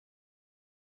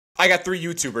I got 3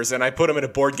 YouTubers and I put them in a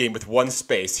board game with 1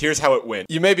 space. Here's how it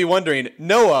went. You may be wondering,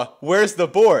 Noah, where's the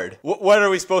board? What are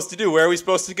we supposed to do? Where are we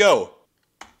supposed to go?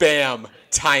 Bam.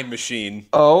 Time machine.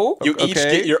 Oh, you each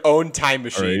get your own time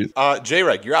machine. Right.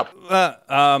 J-Reg, you're up.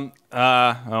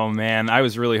 Oh man, I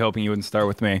was really hoping you wouldn't start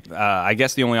with me. I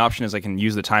guess the only option is I can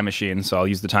use the time machine, so I'll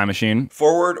use the time machine.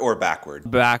 Forward or backward?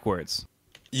 Backwards.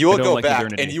 You will go like back,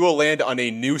 modernity. and you will land on a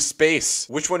new space.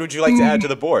 Which one would you like to add to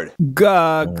the board?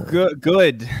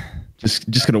 Good.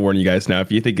 Just gonna warn you guys now.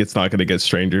 If you think it's not gonna get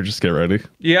stranger, just get ready.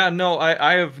 Yeah, no,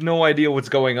 I have no idea what's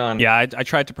going on. Yeah, I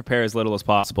tried to prepare as little as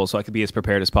possible so I could be as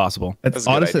preprepared as possible. That's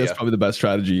honestly, that's probably the best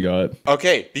strategy you got.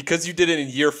 Okay, because you did it in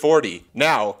year 40.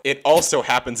 Now, it also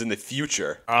happens in the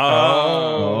future.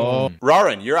 Oh.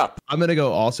 Rarin, you're up. I'm gonna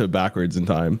go also backwards in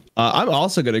time. I'm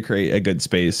also gonna create a good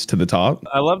space to the top.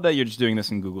 I love that you're just doing this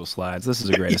in Google Slides. This is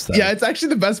the greatest thing. Yeah, it's actually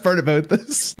the best part about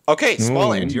this. Okay,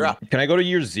 Smallland, you're up. Can I go to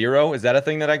year 0? Is that a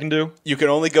thing that I can do? You can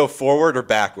only go forward or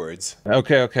backwards.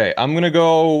 Okay. I'm gonna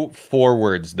go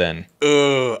forwards then.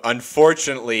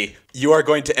 Unfortunately, you are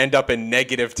going to end up in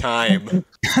negative time.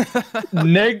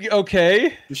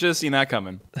 Okay. You should have seen that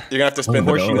coming. You're gonna have to spin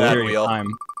the bad wheel.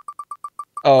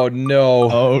 Oh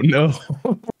no. Oh no.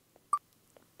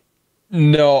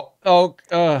 No. Oh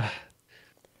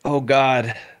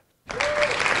god.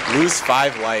 Lose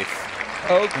 5 life.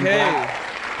 Okay.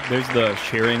 There's the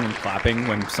cheering and clapping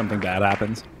when something bad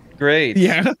happens. Great.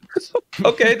 Yeah.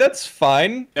 Okay, that's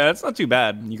fine. Yeah, that's not too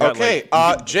bad. You got, okay,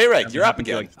 J-Reg, you're up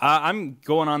again. I'm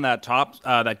going on that top,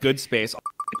 that good space.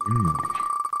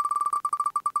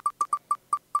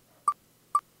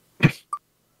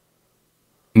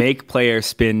 Make player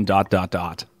spin ... I'm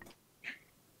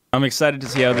excited to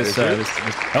see how this. Make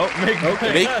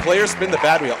player spin the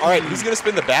bad wheel. All right, who's gonna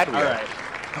spin the bad wheel? All right.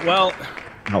 Well.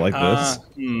 Not like this.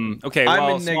 Okay, I'm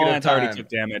well, in negative time. already took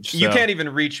damage. So. You can't even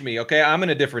reach me. Okay, I'm in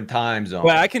a different time zone.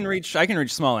 Well, I can reach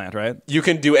Small Ant, right? You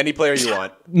can do any player you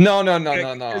want. No.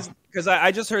 Because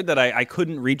I just heard that I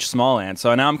couldn't reach Small Ant,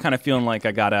 so now I'm kind of feeling like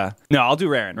I gotta. No, I'll do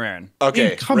Rarin.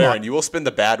 Okay, Come Rarin, on. you will spin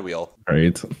the bad wheel.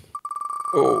 Right.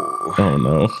 Oh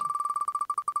no.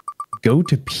 Go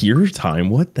to pure time.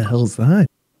 What the hell's that?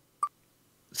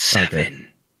 7.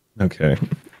 Okay.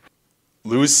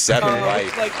 Lose 7 life.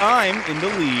 Looks like I'm in the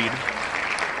lead.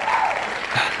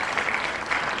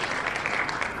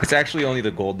 It's actually only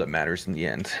the gold that matters in the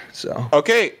end. So.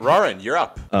 Okay, Rarin, you're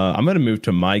up. I'm gonna move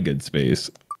to my good space.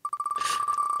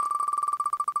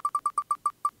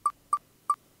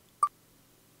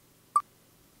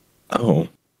 Oh.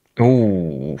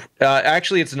 Oh.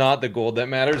 Actually, it's not the gold that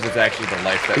matters. It's actually the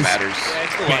life that matters. Yeah,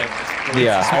 it's the life.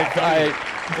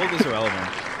 Yeah. Gold is irrelevant.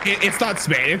 It's not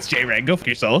Spain. It's J-Reg. Go for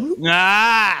yourself.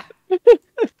 Ah!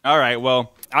 All right,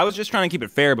 well, I was just trying to keep it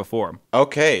fair before.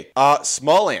 Okay,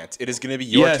 Small Ant, it is gonna be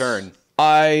your turn.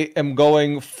 I am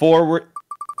going forward.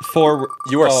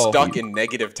 You are stuck in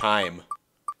negative time.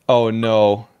 Oh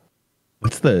no.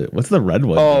 What's the red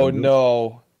one? Oh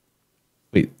no.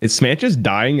 Wait, is Smant just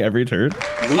dying every turn?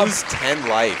 Lose 10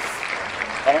 life.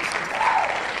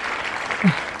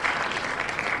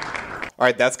 All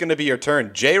right, that's gonna be your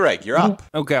turn. J-Reg, you're up.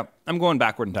 Okay, I'm going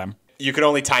backward in time. You can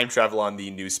only time travel on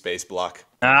the new space block.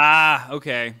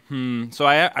 Okay. So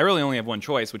I really only have one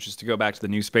choice, which is to go back to the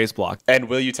new space block. And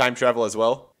will you time travel as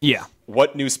well? Yeah.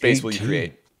 What new space will you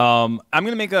create? I'm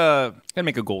gonna make a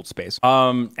gold space.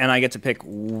 And I get to pick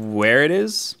where it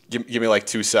is. Give me like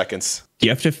 2 seconds. Do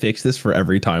you have to fix this for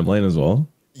every timeline as well?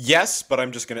 Yes, but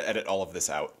I'm just gonna edit all of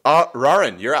this out.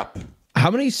 Rarin, you're up. How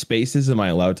many spaces am I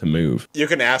allowed to move? You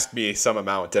can ask me some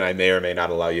amount, and I may or may not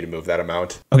allow you to move that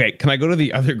amount. Okay, can I go to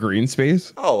the other green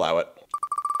space? I'll allow it.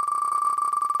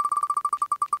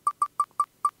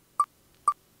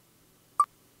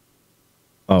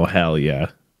 Oh, hell yeah.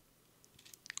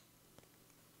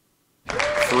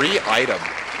 Free item.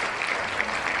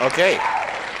 Okay.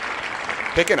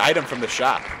 Pick an item from the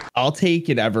shop. I'll take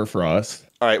it Everfrost.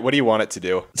 All right, what do you want it to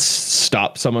do?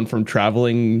 Stop someone from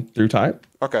traveling through time?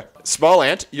 Okay. Small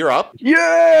Ant, you're up.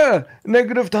 Yeah!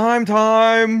 Negative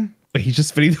time. Wait, he's just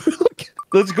spinning the wheel.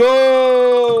 Let's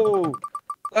go!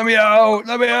 Let me out!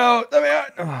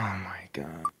 Oh my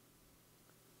god.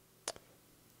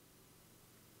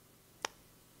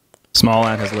 Small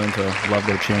Ant has learned to love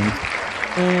their chin.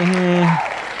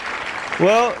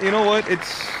 Well, you know what?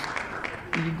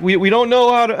 We don't know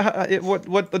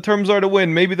what the terms are to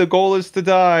win. Maybe the goal is to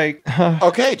die.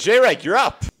 Okay, J-Reg, you're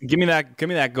up. Give me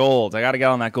that gold. I gotta get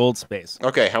on that gold space.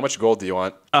 Okay, how much gold do you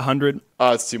want? 100.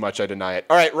 It's too much. I deny it.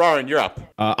 All right, Rarin, you're up.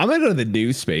 I'm going to go to the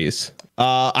new space.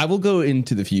 I will go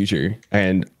into the future,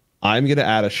 and I'm going to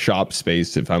add a shop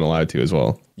space if I'm allowed to as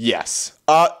well. Yes.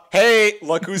 Hey,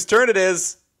 look whose turn it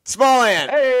is. Small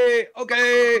Ant. Hey,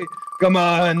 okay. Come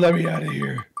on, let me out of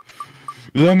here.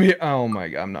 Oh my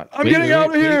God, I'm not. I'm getting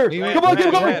out of here. Come on,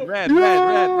 keep going. Red.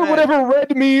 Whatever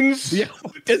red means. Yeah,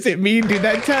 what does it mean, dude?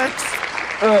 That text?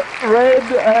 Red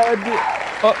and.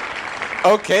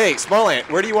 Okay, Small Ant,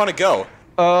 where do you want to go?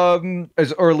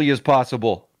 As early as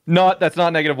possible. That's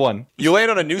not -1. You land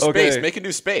on a new space. Okay. Make a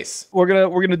new space. We're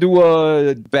gonna do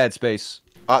a bad space.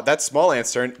 That's Small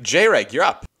Ant's turn. J-Reg, you're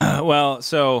up.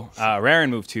 Raren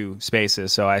moved 2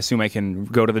 spaces, so I assume I can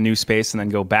go to the new space and then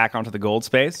go back onto the gold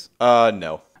space.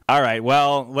 No. All right.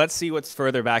 Well, let's see what's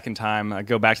further back in time.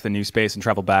 Go back to the new space and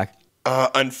travel back.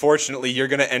 Unfortunately, you're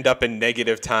gonna end up in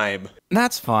negative time.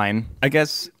 That's fine. I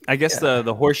guess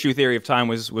the horseshoe theory of time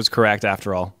was correct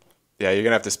after all. Yeah, you're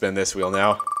gonna have to spin this wheel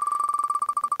now.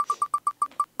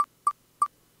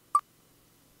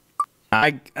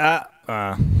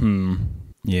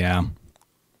 Yeah.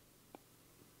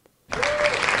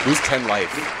 Lose 10 life.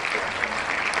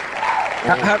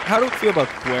 How do you feel about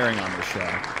swearing on the show?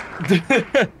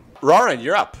 Raren,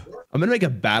 you're up. I'm gonna make a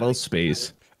battle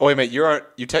space. Oh wait a minute,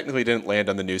 you technically didn't land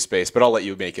on the new space, but I'll let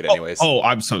you make it anyways. Oh,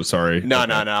 I'm so sorry. No,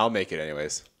 I'll make it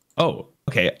anyways. Oh,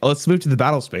 okay. Let's move to the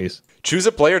battle space. Choose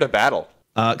a player to battle.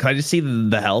 Can I just see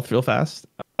the health real fast?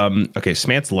 Okay,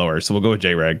 Smant's lower, so we'll go with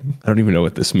J-Reg. I don't even know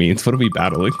what this means. What are we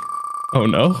battling? Oh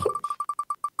no.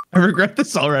 I regret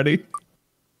this already.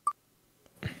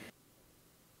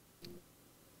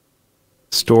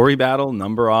 Story battle,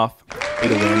 number off. Way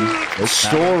to win.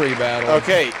 Story battle.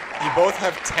 Okay, you both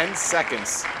have 10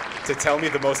 seconds to tell me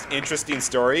the most interesting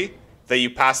story that you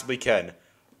possibly can,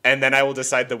 and then I will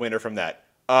decide the winner from that.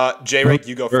 J-Reg,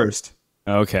 you go first.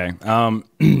 Okay.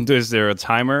 Is there a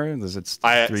timer? It's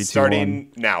 3, 2, 1.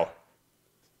 Starting now.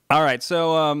 All right.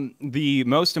 So the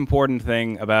most important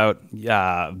thing about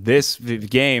this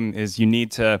game is you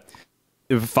need to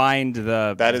find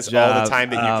the. That is all the time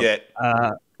that you get.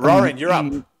 Raren, you're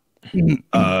up.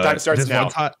 Time starts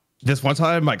now. This one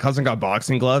time, my cousin got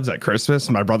boxing gloves at Christmas,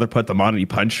 and my brother put them on, and he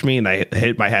punched me, and I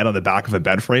hit my head on the back of a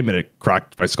bed frame, and it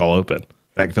cracked my skull open.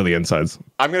 I can feel the insides.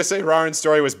 I'm gonna say Raren's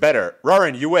story was better.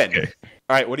 Raren, you win. Okay.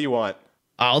 All right, what do you want?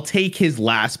 I'll take his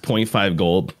last 0.5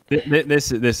 gold.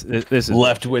 This is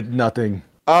Left with nothing.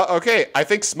 Okay, I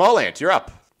think Small Ant, you're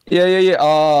up. Yeah.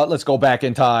 Let's go back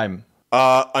in time.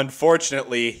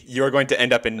 Unfortunately, you're going to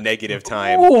end up in negative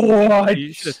time. What?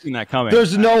 You should have seen that coming.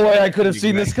 There's no way I could have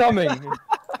seen this coming.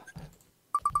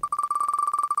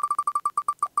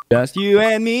 Just you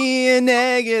and me in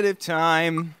negative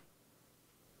time.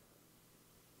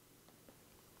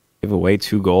 Give away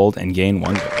 2 gold and gain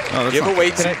 1 gold. Oh, Give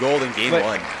away 2 gold and gain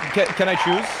 1. Can I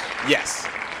choose? Yes.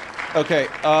 Okay.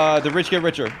 The rich get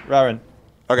richer. Raren.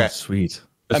 Okay. Oh, sweet.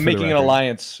 I'm making an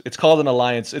alliance. It's called an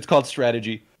alliance. It's called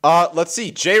strategy. Let's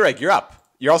see. J-Reg, you're up.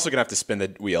 You're also gonna have to spin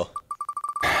the wheel.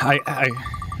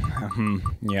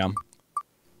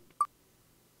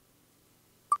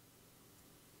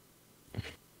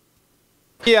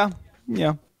 Yeah.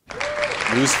 Yeah.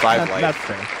 Lose 5 life. That's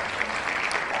fair.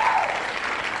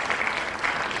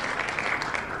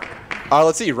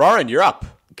 Let's see. Raren, you're up.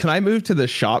 Can I move to the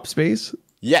shop space?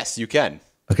 Yes, you can.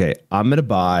 Okay, I'm gonna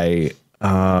buy.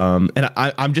 And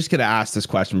I'm just gonna ask this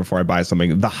question before I buy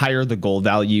something. The higher the gold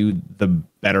value, the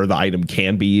better the item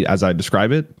can be, as I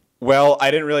describe it. Well,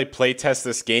 I didn't really play test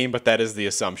this game, but that is the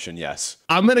assumption, yes.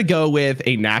 I'm gonna go with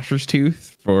a Gnasher's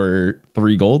Tooth for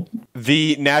 3 gold.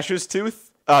 The Gnasher's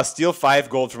Tooth, steal 5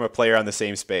 gold from a player on the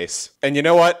same space. And you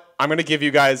know what? I'm going to give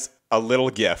you guys a little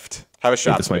gift. Have a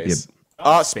shop this might be space.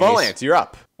 Small Ant, you're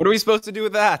up. What are we supposed to do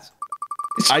with that?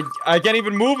 I can't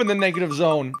even move in the negative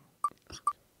zone.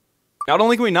 Not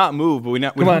only can we not move, but we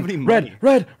don't have any money.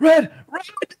 Red.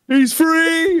 He's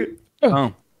free.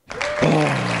 Oh.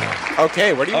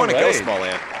 Okay, where do you want to go, Alright. Small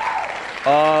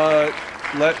Ant?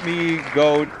 Let me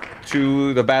go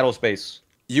to the battle space.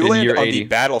 You in land year on 80. the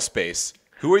battle space.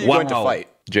 Who are you going to fight?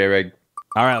 J-Reg.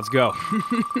 All right, let's go.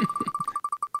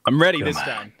 I'm ready this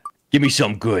time. Give me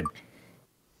some good.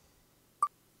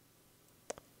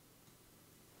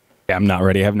 Yeah, I'm not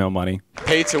ready. I have no money.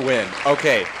 Pay to win.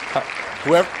 Okay.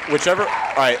 Whichever.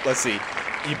 All right, let's see.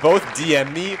 You both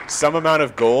DM me some amount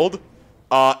of gold,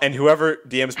 and whoever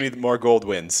DMs me more gold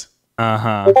wins.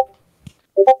 Uh-huh.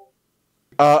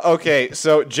 Okay,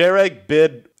 so J-Reg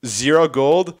bid 0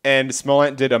 gold, and Small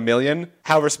Ant did 1 million.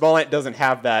 However, Small Ant doesn't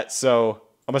have that, so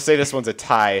I'm gonna say this one's a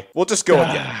tie. We'll just go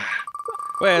again.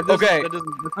 Wait, Okay.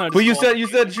 Well, you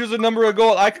said choose a number of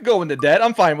gold. I could go into debt.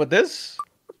 I'm fine with this.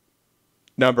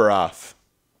 Number off.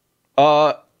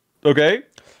 Okay. Okay.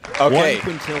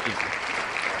 1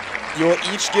 quintillion. You will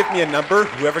each give me a number.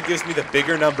 Whoever gives me the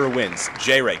bigger number wins.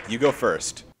 J-Reg, you go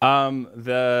first.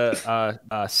 The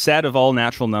set of all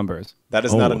natural numbers. That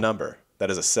is not a number.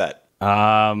 That is a set.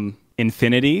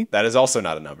 Infinity. That is also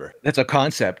not a number. That's a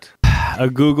concept. A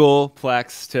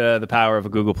Googleplex to the power of a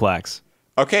Googleplex.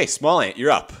 Okay, Small Ant, you're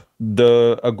up.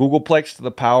 A Googleplex to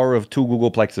the power of 2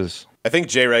 Googleplexes. I think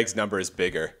J-Reg's number is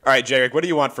bigger. All right, J-Reg, what do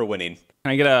you want for winning?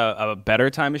 Can I get a better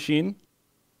time machine?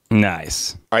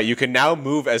 Nice. All right, you can now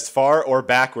move as far or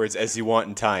backwards as you want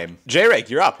in time. J-Reg,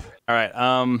 you're up. All right.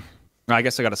 I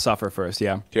guess I got to suffer first.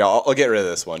 Yeah. Here, I'll get rid of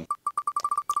this one.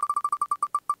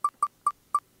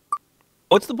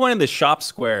 What's the point of this shop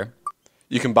square?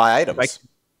 You can buy items.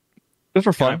 Just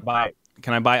for Can fun.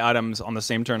 I buy items on the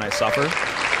same turn I suffer?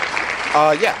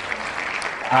 Yeah.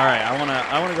 All right.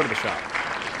 I wanna go to the shop.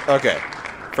 Okay.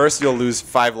 First, you'll lose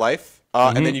 5 life,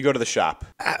 and then you go to the shop.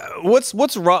 What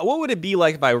would it be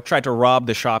like if I tried to rob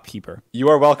the shopkeeper? You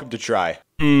are welcome to try.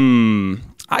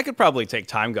 I could probably take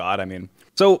Time God. I mean,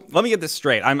 so let me get this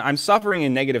straight. I'm suffering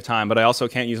in negative time, but I also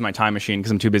can't use my time machine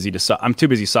because I'm too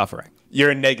busy suffering.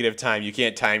 You're in negative time. You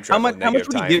can't time How travel much in would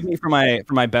negative you time. give me for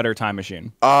my better time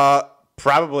machine?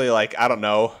 Probably like, I don't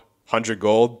know, 100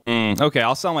 gold. Okay,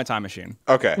 I'll sell my time machine.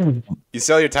 Okay. You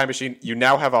sell your time machine. You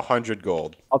now have 100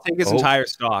 gold. I'll take its entire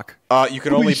stock. You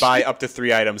can only buy up to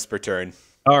 3 items per turn.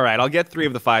 All right, I'll get 3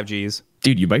 of the 5Gs.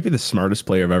 Dude, you might be the smartest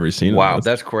player I've ever seen. Wow,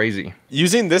 that's crazy.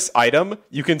 Using this item,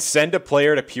 you can send a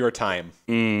player to pure time.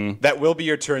 That will be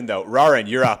your turn, though. Rarin,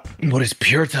 you're up. What is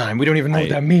pure time? We don't even know what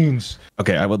that means.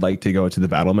 Okay, I would like to go to the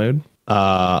battle mode.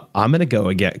 I'm gonna go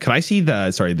again. Can I see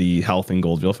the health and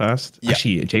gold real fast? Yeah.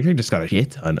 Actually, J-Reg just got a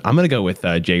shit ton. I'm gonna go with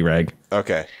J-Reg.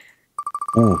 Okay.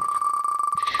 Ooh.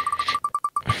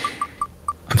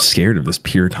 I'm scared of this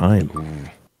pure time.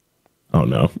 Oh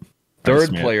no.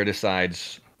 Third Man. player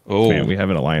decides. Oh, Man, we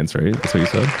have an alliance, right? That's what you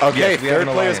said. Okay, Yes, we have third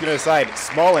an player is alliance. going to decide.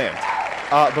 Small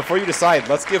Ant. Before you decide,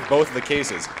 let's give both of the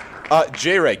cases.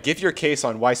 J-Reg, give your case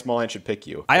on why Small Ant should pick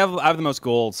you. I have the most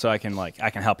gold, so I can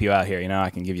help you out here. You know,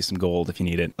 I can give you some gold if you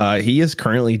need it. He is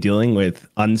currently dealing with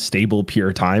unstable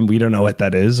pure time. We don't know what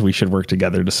that is. We should work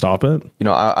together to stop it. you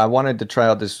know, I wanted to try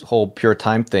out this whole pure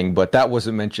time thing, but that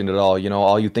wasn't mentioned at all. You know,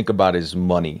 all you think about is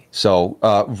money. So,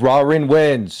 Rarin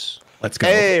wins. Let's go.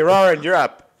 Hey, Rarin, you're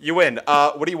up. You win.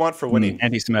 What do you want for winning?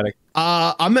 Anti-Semitic.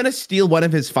 I'm gonna steal one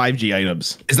of his 5G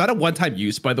items. Is that a one-time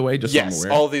use, by the way? Just so I'm Yes,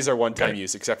 aware? all of these are one-time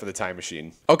use except for the time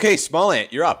machine. Okay, Small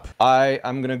Ant, you're up.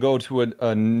 I'm gonna go to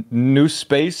a new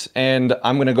space, and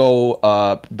I'm gonna go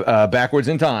backwards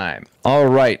in time. All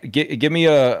right, give me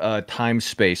a time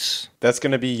space. That's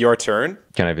going to be your turn.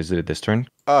 Can I visit it this turn?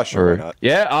 Sure, why not?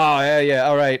 Yeah. Oh, yeah.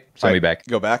 All right. Send me Alright, back.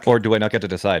 Go back. Or do I not get to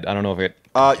decide? I don't know if it.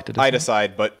 I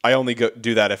decide, but I only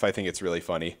do that if I think it's really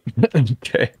funny.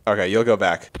 Okay. Okay, you'll go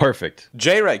back. Perfect.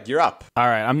 J-Reg, you're up. All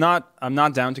right, I'm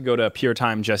not down to go to pure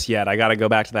time just yet. I got to go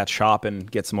back to that shop and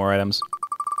get some more items.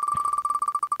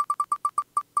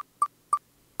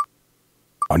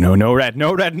 Oh no red,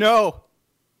 no. God.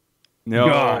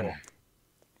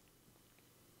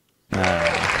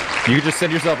 You just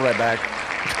send yourself right back.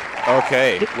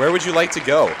 Okay, where would you like to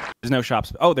go? There's no shop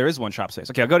space. Oh, there is one shop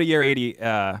space. Okay, I'll go to year 80. If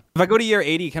I go to year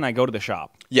 80, can I go to the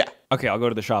shop? Yeah. Okay, I'll go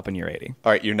to the shop in year 80.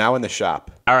 All right, you're now in the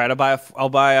shop. All right, I'll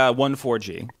buy one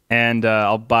 4G, and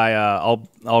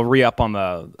I'll re-up on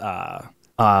the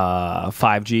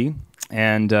 5G,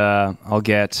 and I'll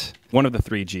get one of the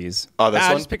 3Gs. Oh, this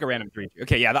one? Just pick a random 3G.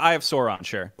 Okay, yeah, the Eye of Sauron,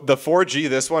 sure. The 4G,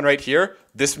 this one right here,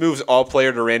 this moves all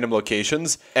player to random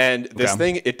locations, and this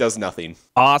thing, it does nothing.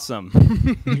 Awesome.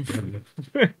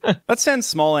 Let's send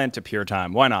Small Ant to pure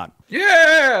time. Why not?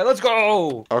 Yeah, let's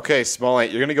go. Okay, Small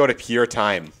Ant, you're gonna go to pure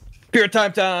time. Pure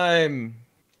time.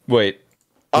 Wait.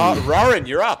 Rarin,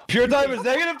 you're up. Pure time is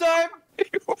negative time?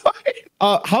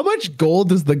 How much gold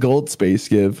does the gold space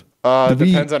give?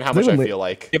 Depends on how much I feel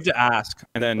like. You have to ask,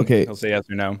 and then Okay. he'll say yes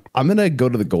or no. I'm gonna go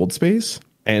to the gold space,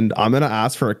 and I'm gonna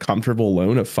ask for a comfortable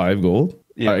loan of 5 gold.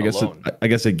 Yeah, I guess a loan. I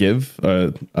guess I give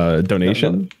a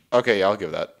donation. Okay, yeah, I'll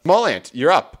give that. Small Ant,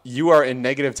 you're up. You are in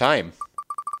negative time.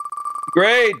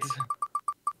 Great.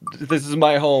 This is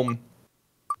my home.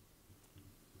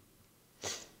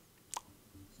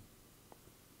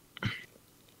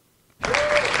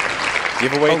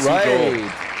 Give away All 2 gold.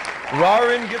 right.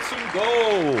 Rarin gets some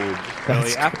gold.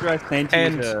 Really, after I sent you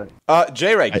And- to...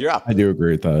 J-Reg, you're up. I do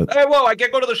agree with that. Hey, whoa, I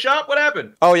can't go to the shop? What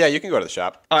happened? Oh, yeah, you can go to the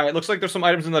shop. All right, looks like there's some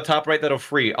items in the top right that are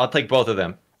free. I'll take both of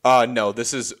them. No,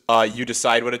 this is, you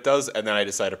decide what it does, and then I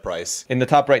decide a price. In the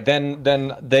top right, then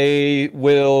they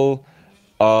will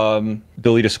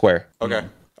delete a square. Okay.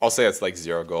 I'll say it's like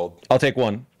 0 gold. I'll take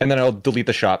one, and then I'll delete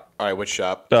the shop. All right, which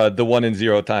shop? The one in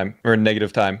 0 time, or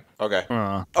negative time. Okay.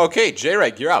 Okay,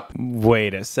 J-Reg, you're up.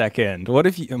 Wait a second. What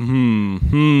if you...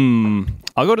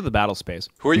 I'll go to the battle space.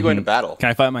 Who are you going to battle? Can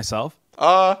I fight myself?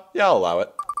 Yeah, I'll allow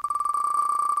it.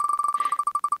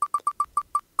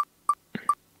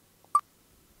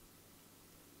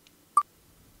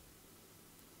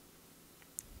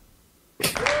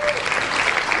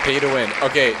 Pay to win.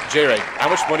 Okay, J-Reg, how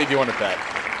much money do you want to bet?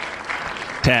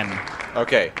 10.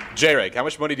 Okay, J-Reg, how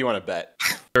much money do you want to bet?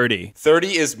 30.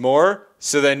 30 is more,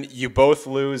 so then you both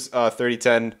lose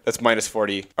 30-10. That's minus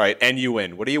 40. All right, and you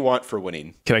win. What do you want for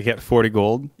winning? Can I get 40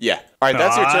 gold? Yeah. All right,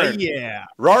 that's your turn. Yeah.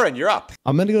 Roran, you're up.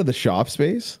 I'm gonna go to the shop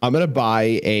space. I'm gonna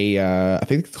buy a I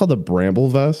think it's called a bramble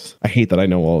vest. I hate that I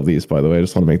know all of these, by the way. I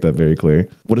just want to make that very clear.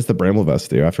 What does the bramble vest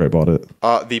do after I bought it?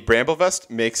 The Bramble Vest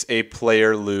makes a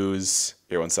player lose...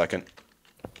 Here, 1 second.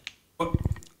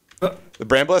 The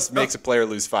Bramble Vest makes a player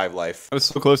lose 5 life. I was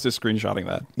so close to screenshotting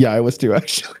that. Yeah, I was too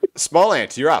actually. Small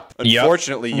Ant, you're up. Yep.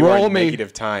 Unfortunately, you Roll are in me.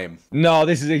 negative time. No,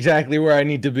 this is exactly where I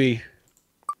need to be.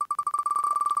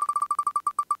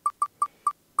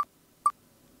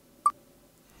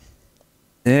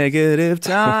 Negative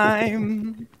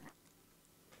time.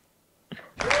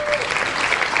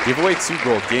 Give away 2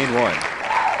 gold, gain 1.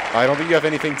 I don't think you have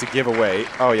anything to give away.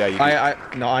 Oh, yeah, you do.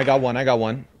 I got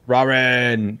one.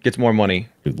 Raren gets more money.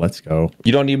 Dude, let's go.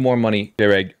 You don't need more money,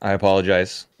 Derek. I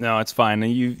apologize. No, it's fine.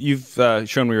 You've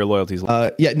shown me your loyalties.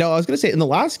 Yeah, no, I was gonna say in the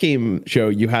last game show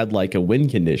you had like a win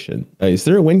condition. Is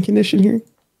there a win condition here?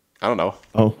 I don't know.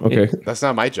 Oh, okay. That's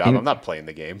not my job. I'm not playing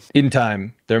the game. In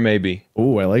time, there may be.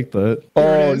 Oh, I like that.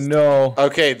 Oh no.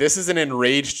 Okay, this is an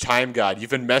enraged time god. You've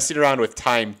been messing around with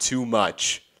time too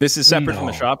much. This is separate from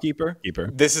the shopkeeper.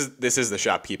 This is the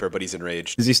shopkeeper, but he's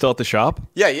enraged. Is he still at the shop?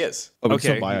 Yeah, he is. Oh, we can Okay.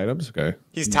 still buy items. Okay.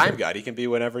 He's time god. He can be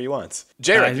whatever he wants.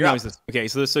 Jared, you're No, up. okay,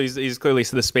 so he's clearly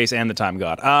the space and the time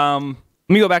god.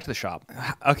 Let me go back to the shop.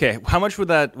 Okay, how much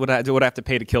would I have to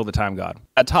pay to kill the time god?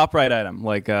 A top right item,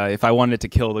 like if I wanted to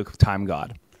kill the time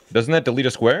god. Doesn't that delete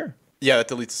a square? Yeah, that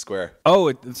deletes a square.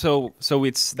 Oh, so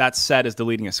it's that set is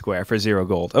deleting a square for 0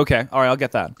 gold. Okay, all right, I'll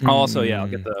get that. I'll also, I'll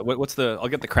get I'll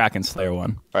get the Kraken Slayer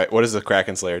one. All right, what does the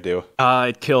Kraken Slayer do?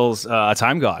 It kills a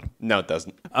time god. No, it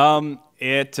doesn't.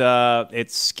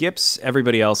 It skips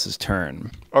everybody else's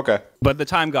turn, Okay. but the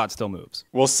time god still moves.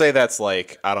 We'll say that's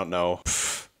like, I don't know,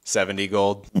 70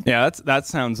 gold. Yeah, that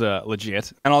sounds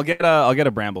legit. And I'll get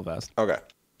a bramble vest. Okay.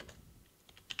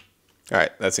 All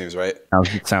right, that seems right.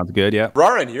 Sounds good. Yeah.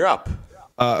 Roran, you're up.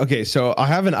 Okay, so I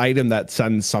have an item that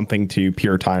sends something to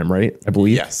pure time, right? I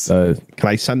believe. Yes. Can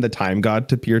I send the time god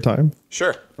to pure time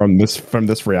Sure. from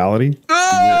this reality?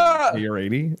 Year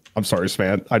 80. I'm sorry,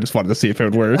 Span. I just wanted to see if it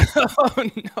would work. Oh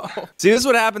no. See, this is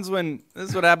what happens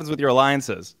with your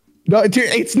alliances. No, dude,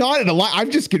 it's not an alliance.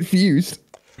 I'm just confused.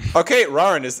 Okay,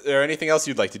 Roran, is there anything else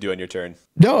you'd like to do on your turn?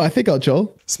 No, I think I'll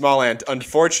chill. Small Ant,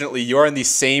 unfortunately, you're in the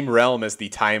same realm as the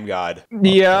time god.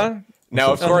 Yeah.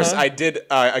 Now, of course, I did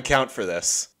account for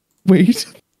this. Wait,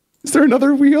 is there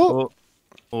another wheel?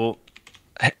 Oh.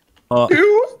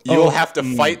 Two? You'll have to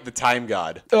fight the time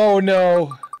god. Oh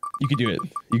no. You can do it.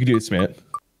 You can do it, Smant.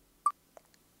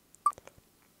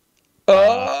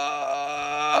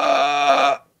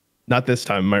 Not this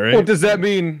time, am I right? What does that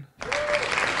mean?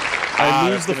 I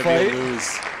lose that's the gonna be a fight?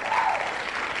 lose.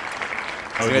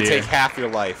 It's gonna take half your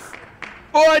life.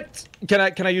 What? Can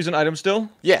I use an item still?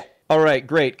 Yeah. All right,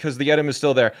 great, because the item is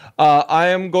still there. I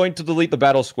am going to delete the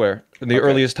battle square in the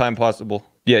earliest time possible.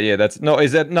 Yeah,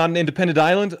 is that not an independent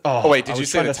island? Oh wait, did I you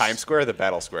was say trying the to time square or the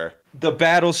battle square? The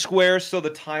battle square, so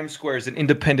the time square is an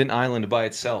independent island by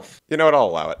itself. You know what? I'll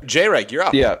allow it. J-Reg, you're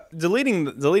up. Yeah.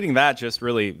 Deleting that just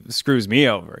really screws me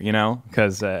over,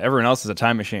 because everyone else is a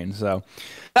time machine. So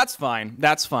that's fine.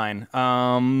 That's fine. Go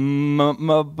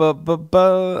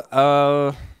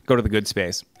to the good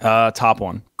space. Top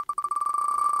one.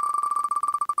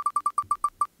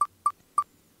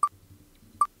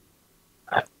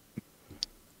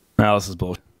 No, this is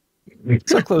bullshit.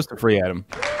 So close to free item.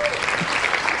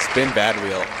 Spin bad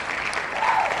wheel.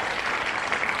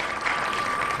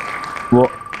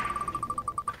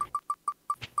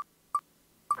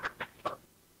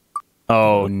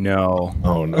 Oh no.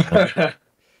 Oh no.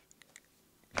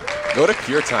 Go to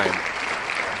pure time.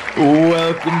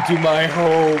 Welcome to my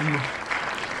home.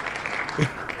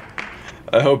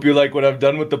 I hope you like what I've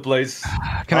done with the place.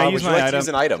 Can I would use you my like to item? use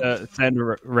an item? Send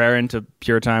Raren to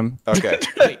pure time. Okay.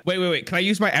 Wait. Can I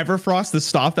use my Everfrost to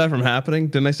stop that from happening?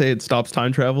 Didn't I say it stops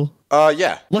time travel?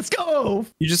 Yeah. Let's go.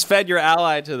 You just fed your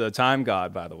ally to the time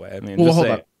god, by the way. I mean, Well, just hold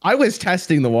say up. I was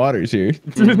testing the waters here.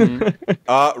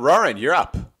 Roran, you're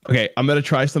up. Okay, I'm gonna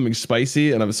try something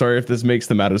spicy, and I'm sorry if this makes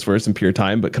the matters worse in pure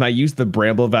time, but can I use the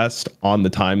bramble vest on the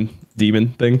time demon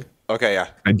thing? Okay, yeah.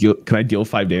 Can I deal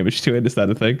 5 damage to it? Is that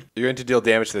a thing? You're going to deal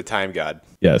damage to the time god.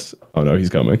 Yes. Oh no, he's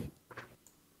coming.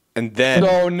 And then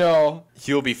Oh no.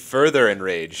 you'll be further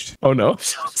enraged. Oh no.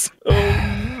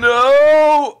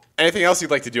 No. Anything else you'd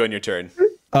like to do on your turn?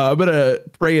 I'm gonna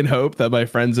pray and hope that my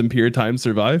friends in Pure Time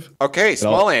survive. Okay,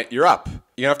 Small Ant, you're up.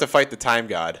 You have to fight the time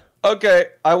god. Okay,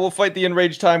 I will fight the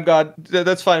enraged time god.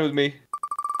 That's fine with me.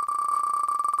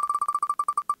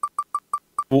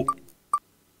 Well,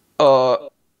 Oh,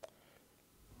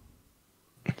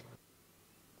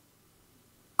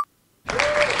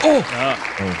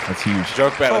 that's huge.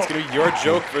 Joke battle. It's gonna be your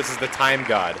joke versus the time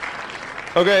god.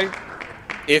 Okay.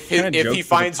 If What kind of he joke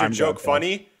finds does your the time joke god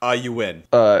funny, you win.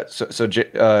 So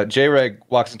J-Reg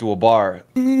walks into a bar.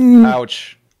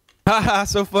 Ouch. haha,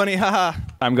 so funny, haha.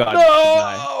 I'm God.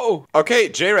 No! Okay,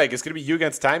 J-Reg, it's gonna be you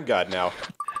against time god now.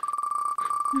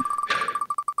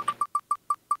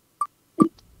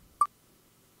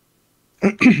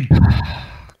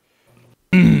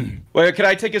 Wait, can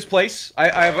I take his place?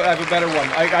 I have a better one.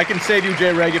 I can save you,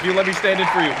 J-Reg, if you let me stand in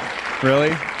for you.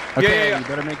 Really? Okay, yeah. you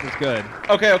better make this good.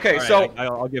 Okay, All right, so...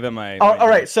 I'll give him my. All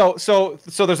right, so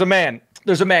there's a man.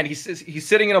 He's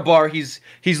sitting in a bar. He's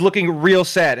looking real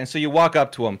sad, and so you walk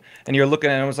up to him, and you're looking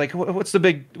at him. I was like, "What's the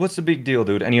big deal,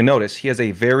 dude?" And you notice he has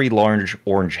a very large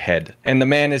orange head. And the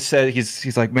man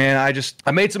he's like, "Man,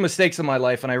 I made some mistakes in my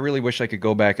life, and I really wish I could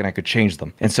go back and I could change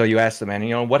them." And so you ask the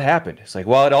man, what happened? It's like,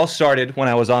 well, it all started when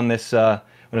I was on this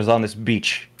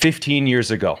beach 15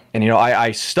 years ago, and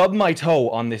I stubbed my toe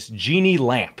on this genie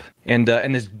lamp. And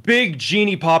this big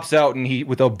genie pops out, and he,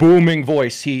 with a booming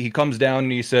voice, he comes down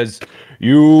and he says,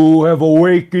 "You have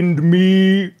awakened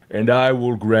me, and I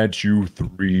will grant you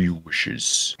 3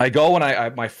 wishes." I go and I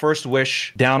my first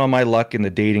wish, down on my luck in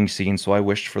the dating scene, so I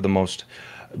wished for the most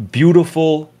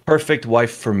beautiful, perfect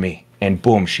wife for me. And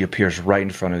boom, she appears right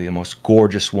in front of me, the most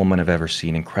gorgeous woman I've ever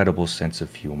seen, incredible sense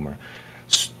of humor.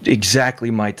 Exactly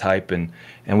my type, and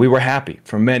we were happy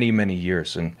for many, many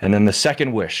years. And then the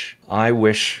second wish, I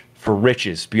wish for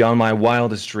riches beyond my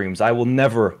wildest dreams. I will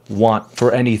never want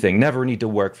for anything, never need to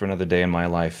work for another day in my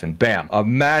life. And bam, a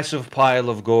massive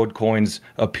pile of gold coins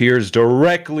appears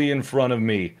directly in front of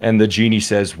me. And the genie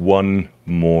says, "One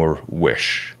more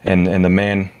wish." And the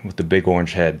man with the big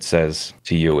orange head says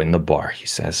to you in the bar, he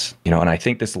says, and I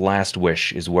think this last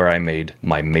wish is where I made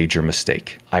my major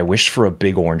mistake. I wished for a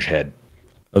big orange head.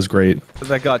 That was great.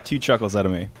 That got 2 chuckles out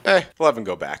of me. We'll have him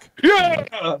go back. Yeah,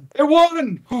 it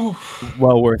won.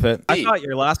 Well worth it. I Hey. thought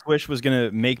your last wish was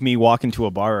gonna make me walk into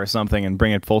a bar or something and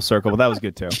bring it full circle, but that was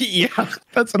good too. Yeah,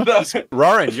 that's what I was.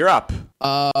 Roran, you're up.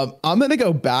 I'm gonna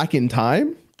go back in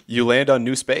time. You land on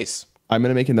new space. I'm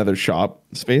gonna make another shop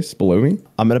space below me.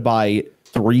 I'm gonna buy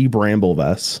 3 bramble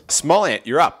vests. Small Ant,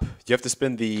 you're up. You have to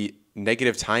spin the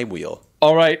negative time wheel.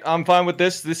 All right, I'm fine with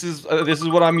this. This is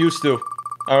what I'm used to.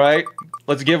 All right,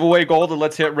 let's give away gold and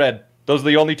let's hit red. Those are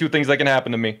the only 2 things that can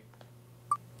happen to me.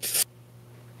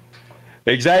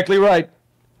 Exactly right.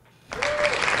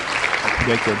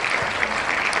 Predicted.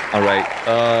 All right.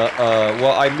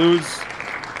 Well,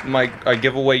 I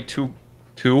give away two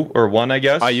or 1, I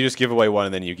guess. You just give away 1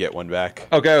 and then you get 1 back.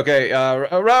 Okay.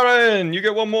 Raren, you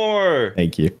get 1 more.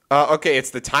 Thank you. Okay, it's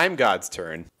the time god's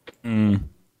turn. Just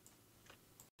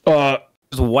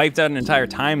wiped out an entire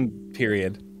time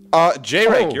period.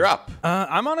 J-Reg, Oh. you're up.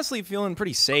 I'm honestly feeling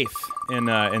pretty safe in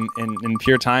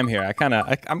pure time here.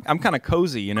 I'm kind of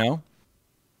cozy,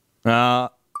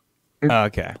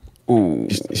 Okay. Ooh.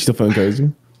 You still feeling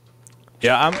cozy?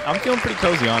 Yeah, I'm feeling pretty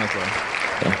cozy, honestly.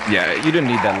 Yeah, you didn't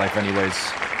need that life anyways.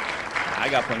 I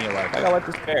got plenty of life. I got life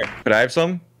to spare. Could I have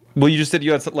some? Well, you just said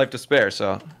you had some life to spare,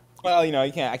 so. Well,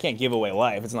 I can't give away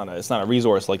life. It's not a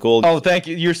resource like gold. Oh, thank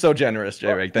you. You're so generous,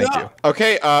 J-Reg. Thank you.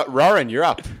 Okay, Roran, you're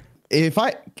up.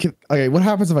 Okay, what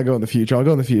happens if I go in the future? I'll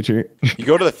go in the future. You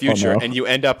go to the future no. and you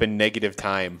end up in negative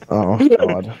time. Oh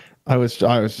God, I was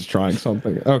just trying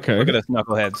something. Okay. Look at us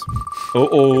knuckleheads.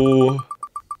 Uh-oh.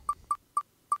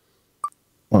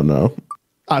 Oh no.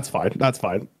 That's fine. That's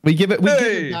fine. We give it.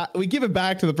 Hey! We give it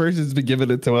back to the person who's been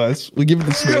giving it to us. We give it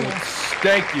to Smith.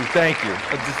 Thank you.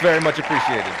 It's very much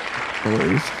appreciated. No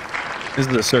worries. This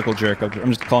is a circle jerk. I'm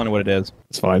just calling it what it is.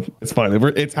 It's fine. It's fine.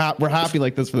 We're happy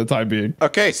like this for the time being.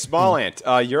 Okay, Small Ant,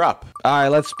 you're up. All right,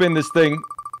 let's spin this thing.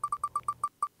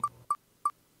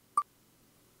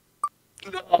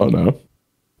 Oh no.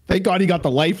 Thank God he got the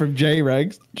life from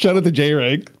J-Reg. Shout out to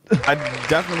J-Reg. I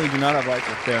definitely do not have life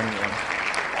to spare anyone.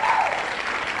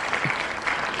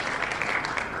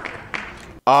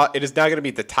 It is now going to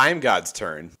be the time god's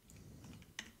turn.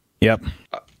 Yep.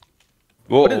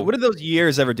 Whoa. What did those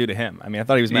years ever do to him? I mean, I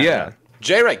thought he was mad. Yeah.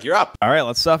 J-Reg, you're up. All right,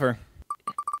 let's suffer.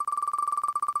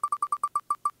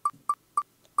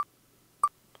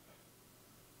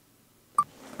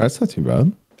 That's not too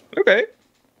bad. Okay.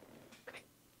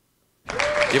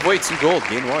 Give away 2 gold,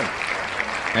 gain 1.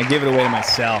 I give it away to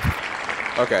myself.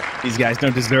 Okay. These guys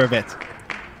don't deserve it.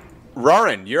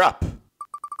 Rarin, you're up.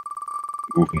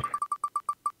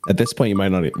 At this point, you might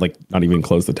not even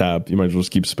close the tab. You might as well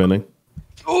just keep spinning.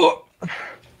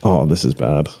 Oh, this is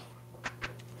bad.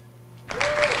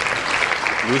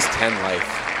 Lose 10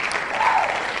 life.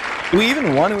 Do we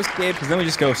even want to escape? Because then we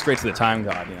just go straight to the time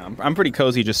god. You know, I'm pretty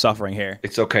cozy just suffering here.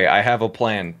 It's okay. I have a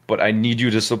plan, but I need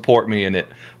you to support me in it.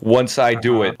 Once I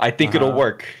do it, I think it'll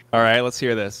work. All right, let's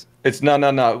hear this. It's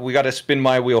no. We got to spin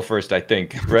my wheel first, I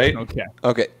think, right? Okay.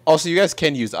 Okay. Also, you guys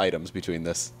can use items between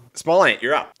this. Small Ant,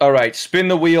 you're up. All right, spin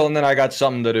the wheel, and then I got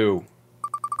something to do.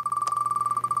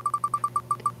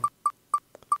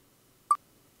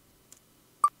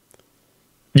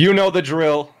 You know the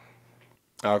drill.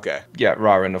 Okay. Yeah,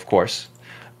 Rarin, of course.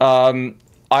 I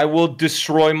will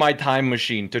destroy my time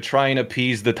machine to try and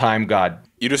appease the time god.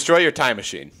 You destroy your time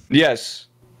machine. Yes.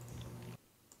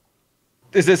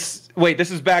 Wait,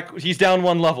 this is back. He's down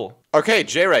 1 level. Okay,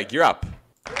 J-Reg, you're up.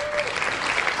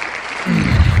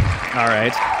 All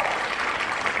right.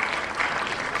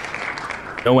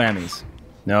 No whammies.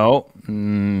 No.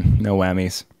 No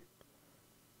whammies.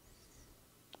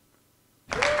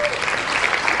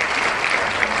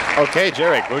 Okay,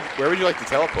 J-Reg, where would you like to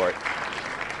teleport?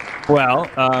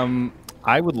 Well,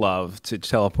 I would love to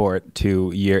teleport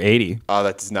to year 80. Oh,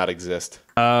 that does not exist.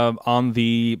 On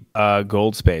the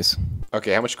gold space.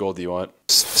 Okay, how much gold do you want?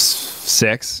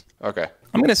 6. Okay.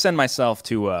 I'm going to send myself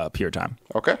to pure time.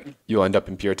 Okay. You'll end up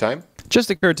in pure time? Just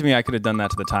occurred to me I could have done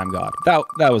that to the time god.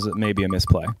 That was maybe a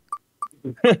misplay.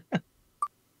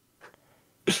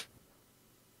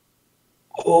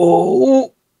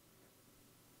 Oh.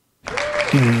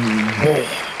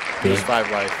 Lose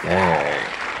 5 life. Dang.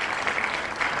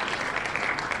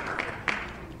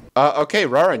 Okay,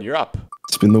 Rarin, you're up.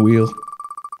 Spin the wheel.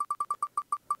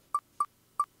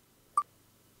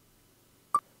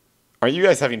 Are you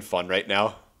guys having fun right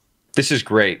now? This is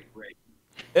great.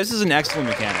 This is an excellent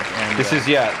mechanic. And, This is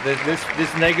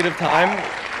this negative time.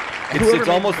 It's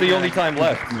almost the only time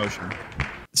left. Motion.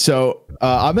 So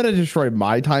I'm gonna destroy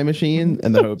my time machine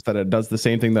in the hopes that it does the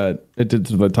same thing that it did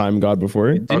to the time god before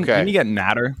it. Didn't you get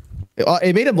madder?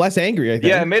 It made him less angry, I think.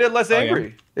 Yeah, it made it less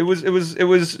angry. It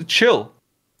was chill.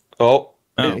 Oh.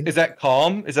 Is that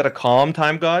calm? Is that a calm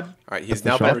time god? All right, he's the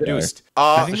now been shop guy. reduced.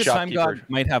 I think the the time god shopkeeper.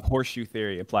 might have horseshoe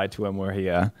theory applied to him, where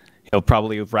he'll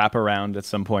probably wrap around at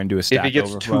some point and do a stack If he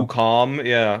gets overflow. too calm,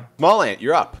 yeah. Small Ant,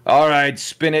 you're up. All right,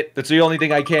 spin it. That's the only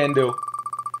thing I can do.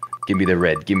 Give me the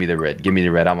red. Give me the red. Give me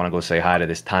the red. I want to go say hi to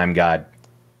this time god.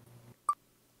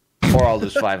 Or I'll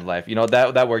lose 5 life. You know,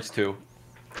 that works too.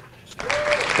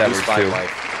 That Lose works 5 too.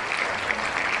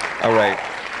 life. All right.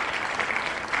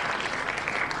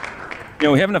 You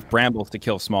know, we have enough brambles to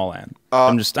kill Small Ant.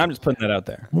 I'm just putting that out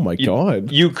there. Oh my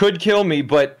god. You could kill me,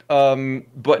 but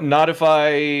not if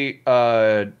I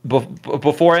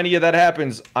before any of that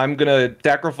happens. I'm gonna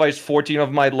sacrifice 14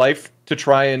 of my life to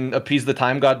try and appease the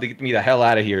time god to get me the hell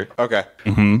out of here. Okay.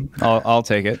 I'll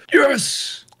take it.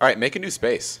 Yes. All right, make a new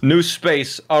space. New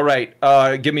space. All right.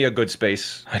 Give me a good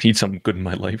space. I need something good in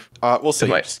my life. We'll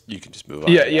see. Am You can just move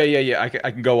on. Yeah. I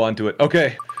can go on to it.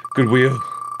 Okay. Good wheel.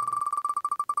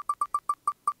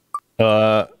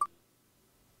 Okay,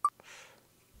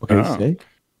 snake.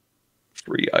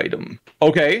 Free item.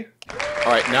 Okay.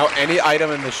 All right, now any item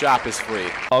in the shop is free.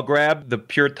 I'll grab the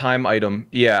pure time item.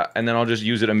 Yeah, and then I'll just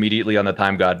use it immediately on the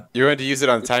time god. You're going to use it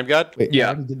on the time god? Wait,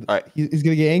 Yeah. All right. He's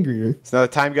gonna get angrier. So now the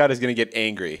time god is going to get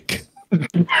angry.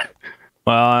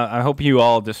 Well, I hope you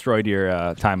all destroyed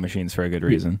your time machines for a good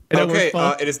reason. Okay,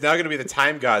 it is now going to be the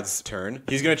time god's turn.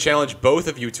 He's going to challenge both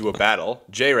of you to a battle.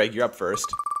 J-Reg, you're up first.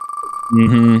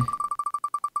 Mm-hmm.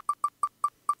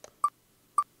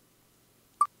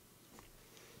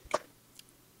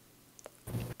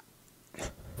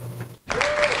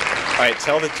 All right,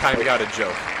 tell the time god a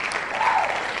joke.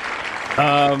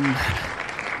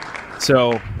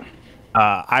 So,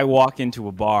 I walk into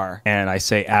a bar and I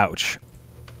say, "Ouch."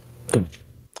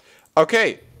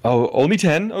 Okay, Oh, only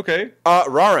 10? Okay.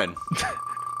 Rarin.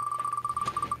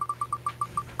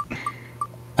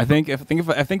 I think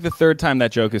the third time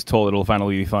that joke is told, it'll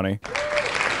finally be funny.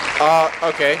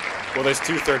 Okay. Well, there's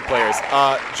 2 third players.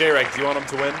 J-Reg, do you want him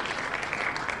to win?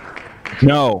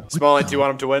 No. Small Ant, do you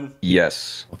want him to win?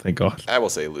 Yes. Oh, thank god. I will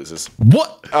say he loses.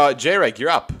 What? J-Reg,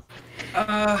 you're up.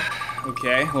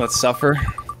 Okay, let's suffer.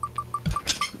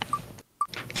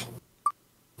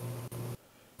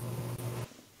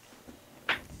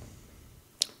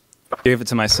 Gave it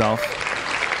to myself,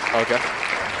 Okay.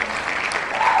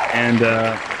 and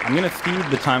I'm gonna feed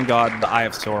the time god the Eye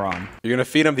of Sauron. You're going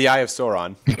to feed him the Eye of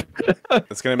Sauron.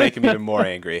 That's gonna make him even more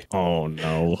angry. Oh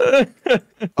no.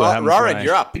 Rarin,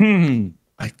 you're up.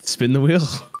 I spin the wheel.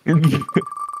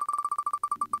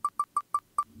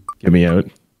 Get me out.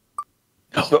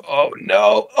 Oh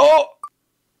no! Oh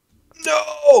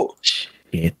no!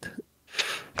 Shit.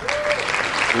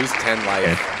 Lose 10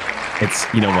 life. It's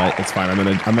you know what? It's fine. I'm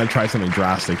gonna try something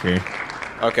drastic here.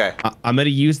 Okay. I'm gonna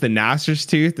use the Nasser's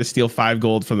Tooth to steal 5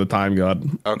 gold from the Time God.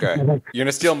 Okay. You're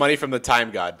gonna steal money from the Time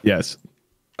God. Yes.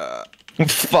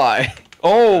 5.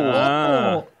 Oh.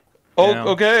 Ah. Oh. Yeah.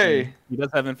 Okay. He does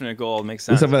have infinite gold. Makes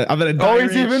sense. I'm gonna die Oh,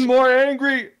 he's rich. even more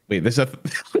angry. Wait, there's a.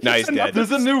 No, he's dead.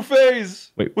 There's a new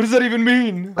phase. Wait. What does that even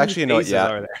mean? Actually, you know what? Aces Yeah.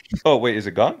 are there. Oh, wait, is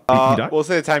it gone? died? We'll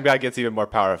say the Time God gets even more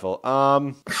powerful.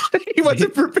 He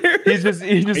wasn't prepared. He's just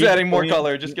you adding more playing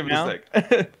color. Just give me a now? sec.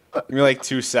 Give me like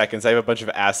 2 seconds. I have a bunch of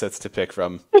assets to pick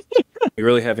from. We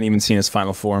really haven't even seen his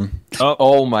final form. Oh,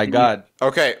 Oh my god.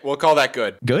 Okay, we'll call that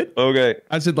good. Good. Okay.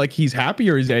 I said like he's happy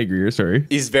or he's angry or sorry.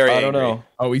 He's very I don't angry. know.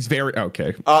 Oh, he's very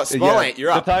okay. Small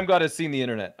you're up. The Time God has seen the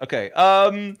internet. Okay.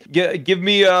 Give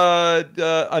me another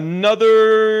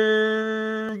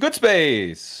good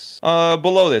space.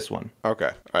 Below this one.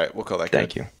 Okay. All right, we'll call that good.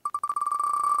 Thank you.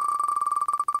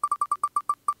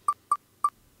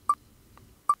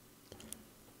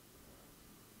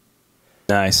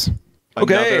 nice.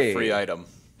 Another Okay. free item.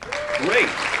 Great.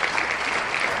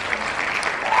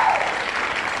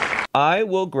 I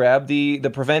will grab the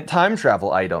prevent time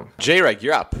travel item. J-Reg,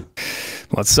 you're up.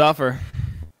 Let's suffer.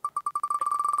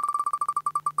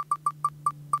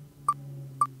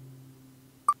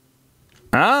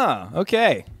 Ah,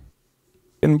 okay.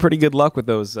 Getting pretty good luck with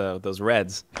those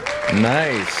reds.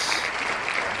 Nice.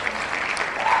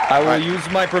 I will use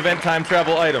my prevent time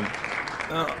travel item.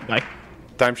 Like,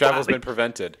 Time travel's been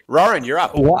prevented. Rarin, you're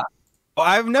up. What?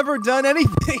 I've never done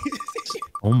anything.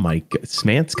 oh my god,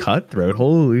 Smant's cutthroat.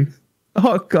 Holy.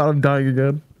 Oh god, I'm dying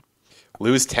again.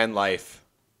 Lose 10 life.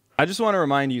 I just want to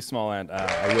remind you, Small Ant,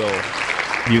 I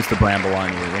will use the bramble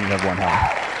on you when you have 1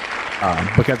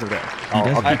 health. Because of that.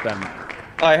 I'll keep them.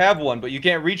 I have one, but you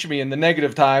can't reach me in the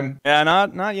negative time. Yeah,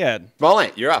 not yet. Small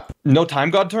you're up. No time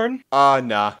god turn?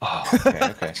 Nah. Oh, okay,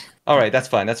 okay. All right, that's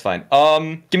fine, that's fine.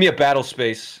 Give me a battle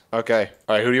space. Okay.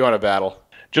 All right, who do you want to battle?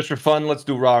 Just for fun, let's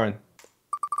do Rarin.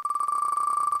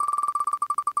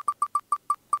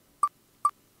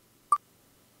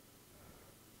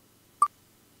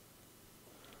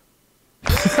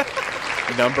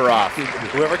 Number off.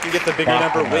 Whoever can get the bigger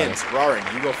number wins. Rarin,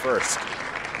 you go first.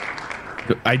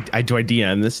 Do I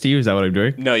DM this to you? Is that what I'm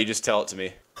doing? No, you just tell it to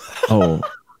me. Oh.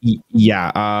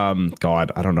 Yeah.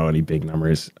 God, I don't know any big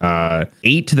numbers.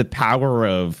 8 to the power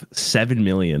of 7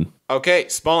 million. Okay,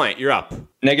 Small you're up.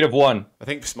 -1. I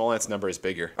think Small number is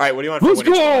bigger. All right, what do you want for Let's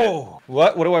winning Small go!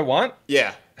 What do I want?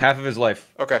 Yeah. Half of his life.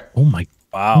 Okay. Oh my.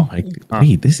 Wow. Oh my.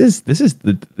 Wait, this is the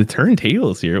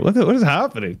turntables here. What is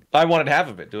happening? I wanted half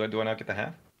of it. Do I not get the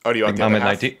half? Oh, do you want the I'm other at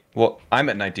half? 19. Well, I'm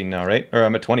at 19 now, right? Or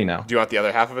I'm at 20 now. Do you want the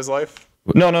other half of his life?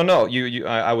 No.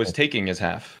 I was taking his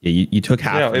half. Yeah, you took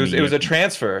half. No, of it me. was a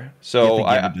transfer. You So have to give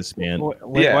I it this man.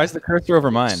 Yeah. Why is the cursor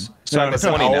over mine? so I'm at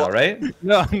 20 now, right?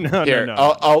 No, Here,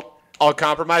 no. I'll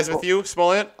compromise with you,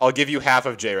 Small I'll give you half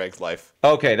of J-Reg's life.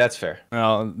 Okay, that's fair.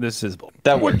 No, this is bull.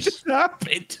 That What works. just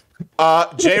happened?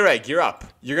 J-Reg, you're up.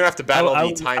 You're gonna have to battle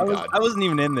the Time God. I wasn't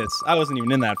even in this. I wasn't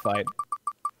even in that fight.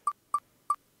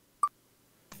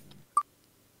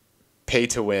 Pay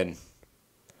to win.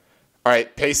 All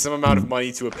right, pay some amount of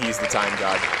money to appease the Time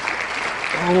God.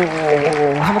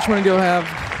 Oh, how much money do I have?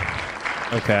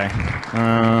 Okay.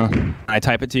 I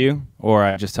type it to you, or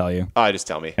I just tell you. Just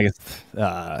tell me. I guess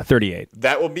 38.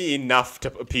 That will be enough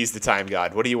to appease the Time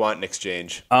God. What do you want in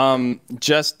exchange?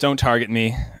 Just don't target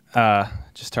me.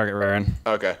 Just target Rarin.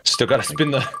 Okay. Still gotta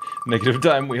spin the negative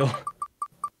time wheel.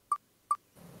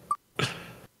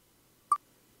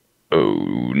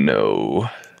 Oh no.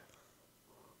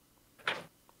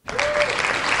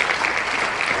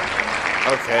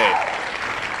 Okay.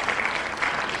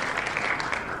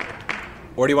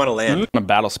 Where do you want to land? A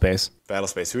battle space. Battle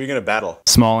space. Who are you gonna battle?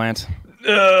 Small Ant.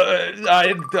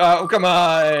 Come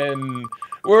on.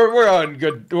 We're on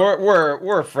good.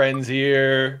 We're friends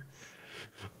here.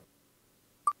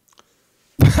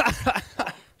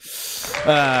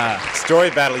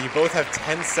 Story battle. You both have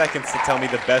 10 seconds to tell me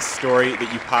the best story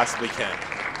that you possibly can.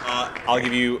 I'll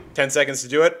give you 10 seconds to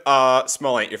do it.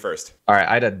 Small you're first. All right,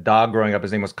 I had a dog growing up.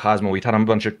 His name was Cosmo. We taught him a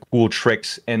bunch of cool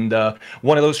tricks, and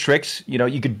one of those tricks,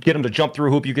 you could get him to jump through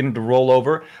a hoop, you get him to roll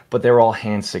over, but they were all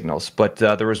hand signals. But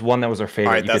there was one that was our favorite.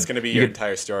 All right, that's going to be your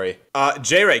entire story.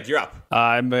 J-Reg, you're up.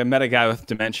 I met a guy with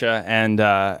dementia, and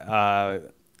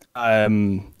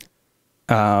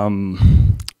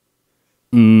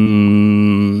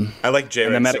I like J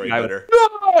And the Red's medic story guy- better.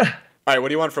 All right, what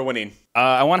do you want for winning?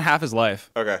 I want half his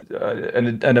life. Okay.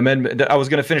 An amendment. I was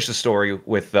going to finish the story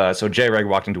with so J-Reg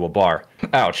walked into a bar.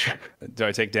 Ouch. Do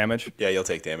I take damage? Yeah, you'll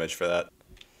take damage for that.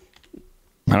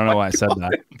 I don't know why I said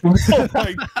that.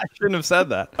 I shouldn't have said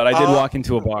that. But I did walk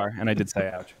into a bar, and I did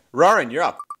say ouch. Rarin, you're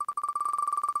up.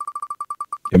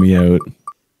 Get me out.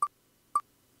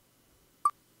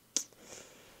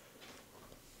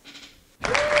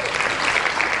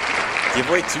 Give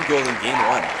away 2 gold in game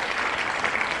 1.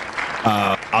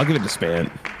 I'll give it to Span.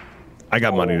 I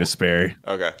got money to spare.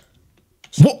 Okay.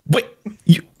 What? Wait,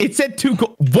 it said 2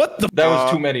 gold. What the? That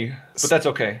was too many, but that's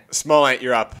okay. Small Ant,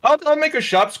 you're up. I'll make a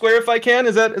shop square if I can.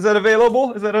 Is that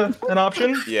available? Is that an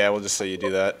option? Yeah, we'll just say you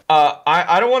do that.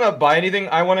 I don't want to buy anything.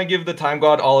 I want to give the Time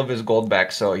God all of his gold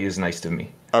back, so he is nice to me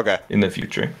Okay. in the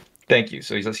future. Thank you.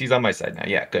 So he's on my side now.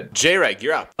 Yeah, good. J-Reg,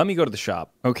 you're up. Let me go to the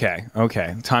shop. Okay.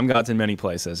 Time God's in many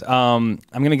places. I'm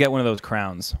gonna get one of those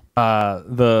crowns.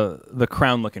 The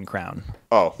crown-looking crown.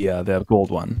 Oh, Yeah, the gold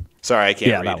one. sorry, I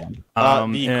can't Yeah, read. that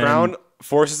one. The And crown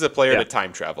forces a player Yeah. to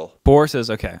time travel. Boris is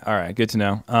okay. All right, good to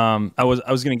know. I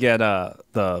was gonna get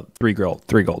the three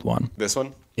gold one. This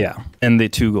one? Yeah, and the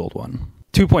 2 gold one.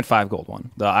 2.5 gold one.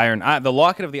 The the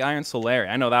locket of the Iron Solari.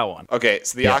 I know that one. Okay,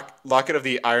 so the Locket of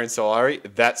the Iron Solari,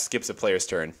 that skips a player's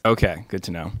turn. Okay, good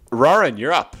to know. Rarin,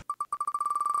 you're up.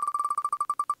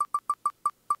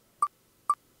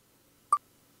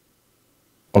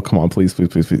 Oh, come on, please.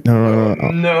 No.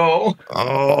 No.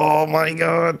 Oh my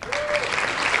god.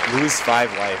 Lose 5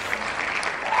 life.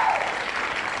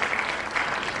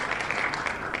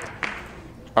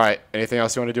 All right, anything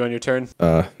else you want to do on your turn?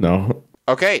 No.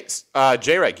 Okay,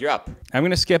 J-Reg, you're up. I'm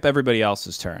gonna skip everybody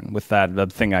else's turn with the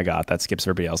thing I got. That skips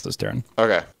everybody else's turn.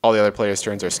 Okay, all the other players'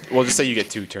 turns are... We'll just say you get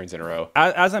 2 turns in a row.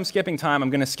 As I'm skipping time, I'm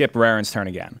gonna skip Raren's turn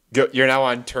again. You're now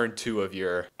on turn 2 of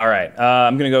your... All right.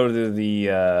 I'm gonna go to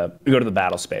the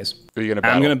battle space. Who are you going to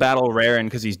battle? I'm gonna battle Raren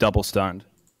because he's double stunned.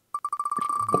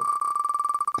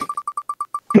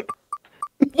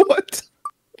 What?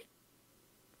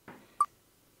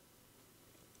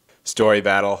 Story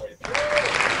battle.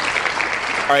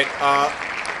 All right,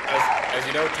 as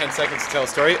you know, 10 seconds to tell a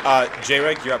story.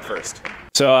 J-Reg, you're up first.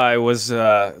 So I was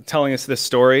telling us this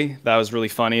story that was really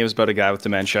funny. It was about a guy with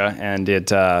dementia, and it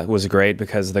was great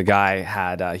because the guy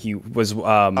had he was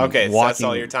Okay, so walking that's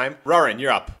all your time. Rarin,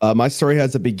 you're up. My story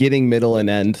has a beginning, middle, and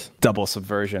end. double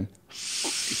subversion.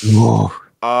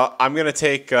 I'm going to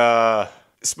take...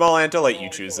 Small Ant, I'll let you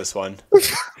choose this one.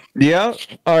 Yeah.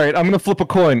 All right. I'm gonna flip a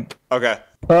coin. Okay.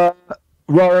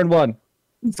 Rarin won.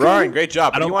 Rarin, great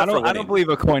job. What do you want for I winning? don't believe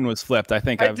a coin was flipped. I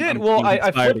think I I'm did. being Well, I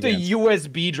inspired flipped a against.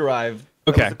 USB drive.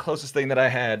 That Okay. was the closest thing that I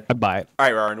had. I buy it. All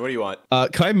right, Rarin, what do you want?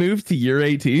 Can I move to year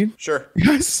 18? Sure.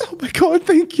 Yes. Oh my god,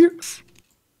 thank you.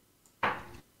 You're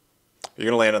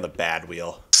going to land on the bad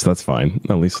wheel. So that's fine.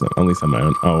 At least I'm my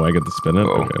own. Oh, I get to spin it.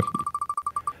 Okay.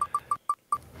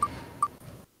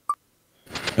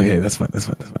 Okay, that's fine.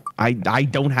 I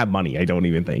don't have money. I don't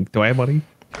even think. Do I have money?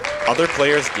 Other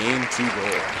players gain 2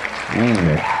 gold.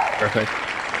 Okay. Perfect.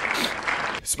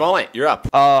 Small Ant, you're up.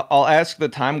 I'll ask the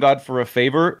Time God for a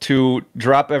favor to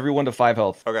drop everyone to 5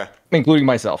 health, Okay. including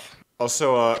myself.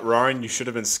 Also, Rarin, you should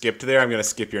have been skipped there. I'm going to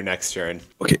skip your next turn.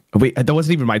 Okay. Wait, that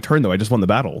wasn't even my turn though. I just won the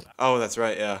battle. Oh, that's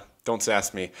right, yeah. Don't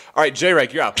sass me. All right,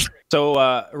 J-Reg, you're up. So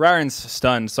Raren's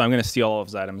stunned, so I'm gonna steal all of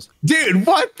his items. Dude,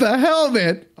 what the hell,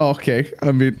 man? Okay.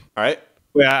 I mean, All right?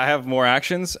 Yeah, I have more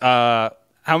actions. How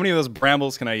many of those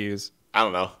brambles can I use? I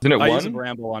don't know. Isn't it I use a one?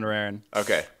 bramble on Raren.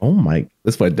 Okay. oh my,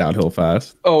 this went downhill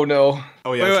fast. Oh no.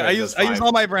 Oh, yeah. Wait, that's I right, use that's 5.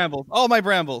 all my brambles. All my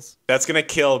brambles. That's going to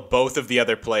kill both of the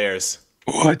other players.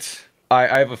 What?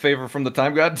 I have a favor from the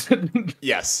Time God.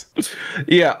 Yes.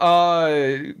 Yeah.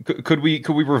 Could we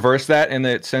reverse that and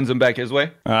it sends him back his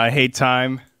way? I hate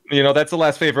time. You know, that's the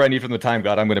last favor I need from the Time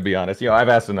God. I'm gonna be honest. I've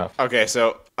asked enough. Okay,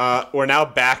 so we're now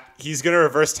back. He's going to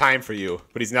reverse time for you,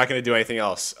 but he's not going to do anything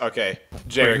else. Okay.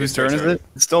 J-Reg, Whose it's your turn is it?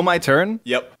 It's still my turn?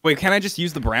 Yep. Wait, can I just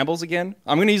use the brambles again?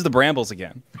 I'm gonna use the brambles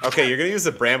again. Okay, you're going to use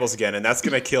the brambles again, and that's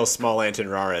going to kill Small Ant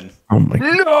and Rarin. Oh my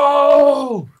god.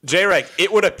 No. J-Reg,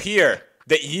 it would appear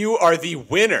that you are the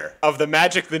winner of the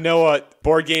Magic the Noah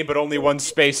board game but only one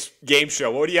space game show.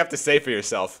 What do you have to say for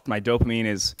yourself? My dopamine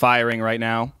is firing right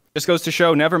now. Just goes to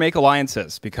show never make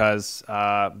alliances because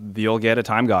you'll get a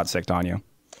time god sicked on you.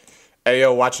 Hey,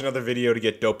 yo, watch another video to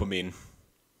get dopamine.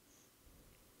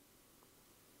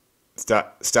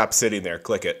 Stop sitting there.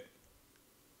 Click it.